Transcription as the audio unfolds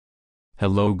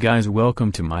Hello guys,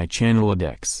 welcome to my channel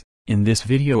ADEX. In this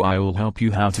video I will help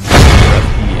you how to boost your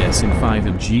FPS in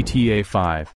FiveM GTA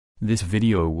 5. This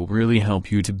video will really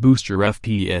help you to boost your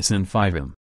FPS in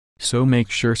FiveM. So make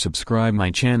sure subscribe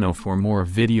my channel for more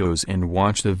videos and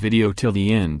watch the video till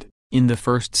the end. In the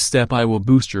first step I will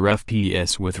boost your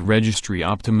FPS with registry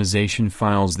optimization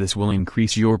files. This will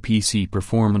increase your PC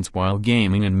performance while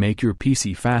gaming and make your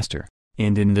PC faster.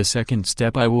 And in the second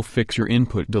step I will fix your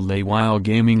input delay while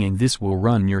gaming, and this will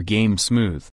run your game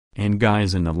smooth. And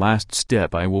guys, in the last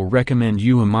step I will recommend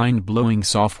you a mind-blowing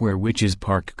software, which is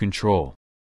Park Control.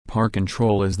 Park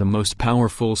Control is the most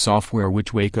powerful software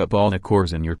which wake up all the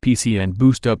cores in your PC and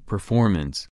boost up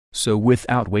performance. So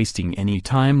without wasting any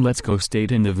time, let's go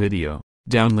straight in the video.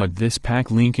 Download this pack,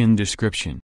 link in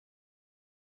description.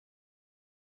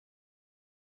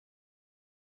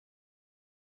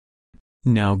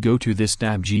 Now go to this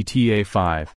tab GTA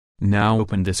 5. Now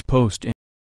open this post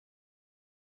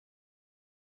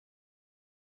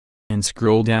and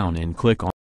scroll down and click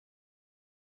on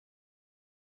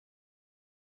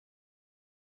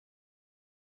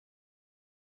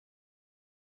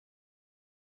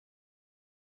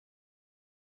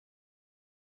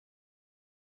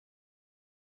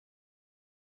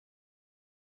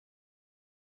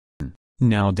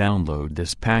Now download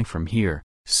this pack from here.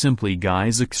 Simply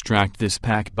guys, extract this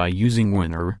pack by using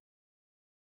WINRAR.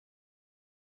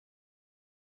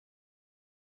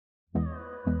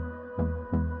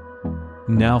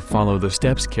 Now follow the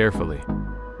steps carefully.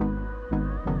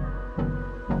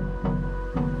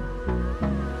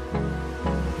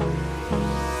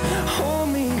 Hold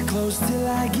me close till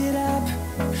I get up.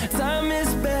 Time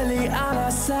is barely on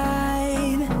our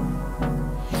side.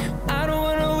 I don't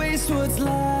wanna waste what's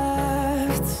left.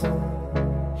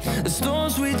 The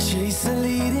storms we chase are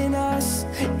leading us,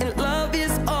 and love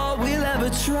is all we'll ever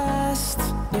trust.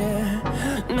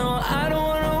 Yeah, no, I don't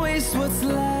wanna waste what's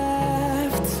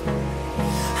left.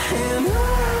 And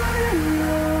on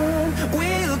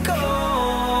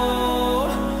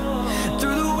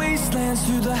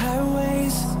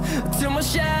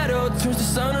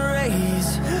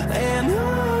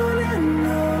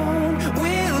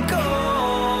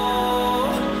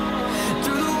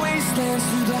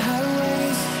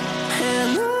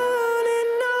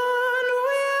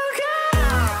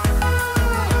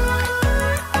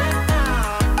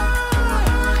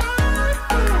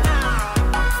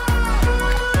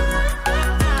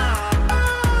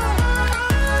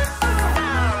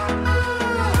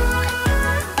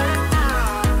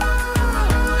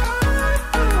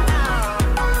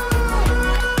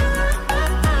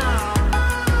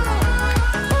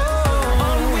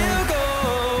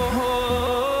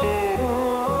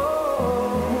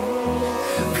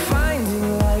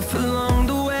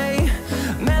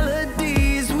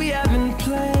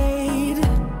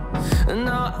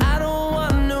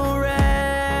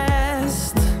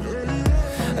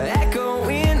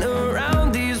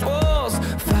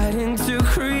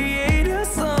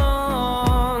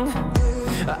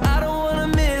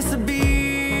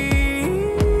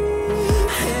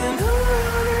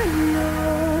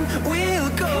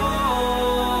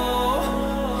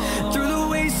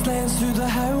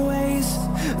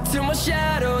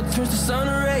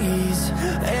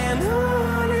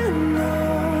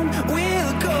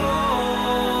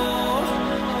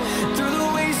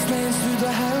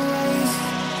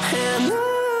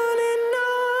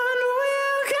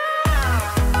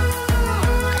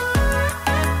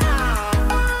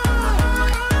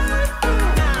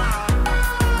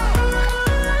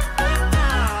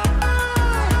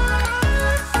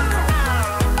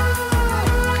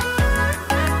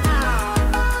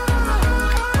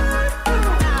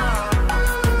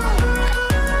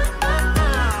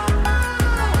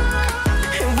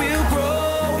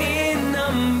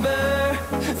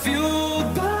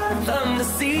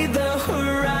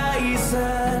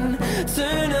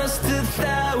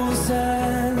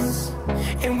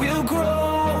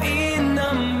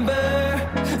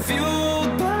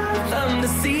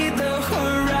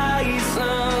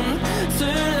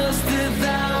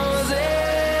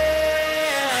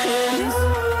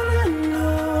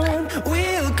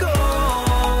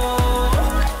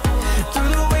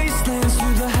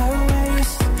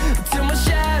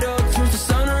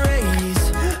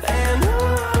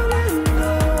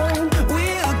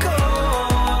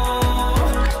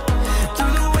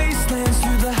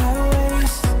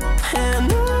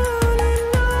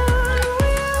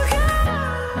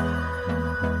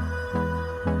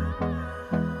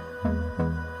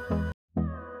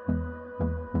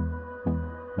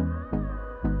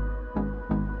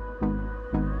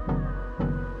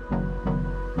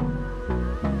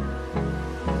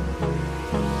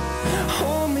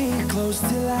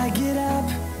till I get up.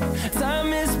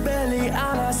 Time is barely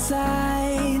on our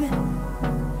side.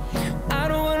 I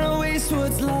don't wanna waste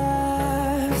what's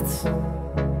left.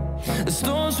 The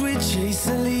storms we chase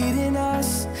are leading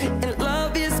us, and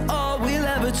love is all we'll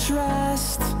ever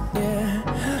trust.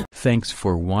 Yeah. Thanks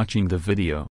for watching the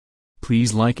video.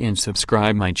 Please like and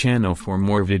subscribe my channel for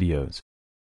more videos.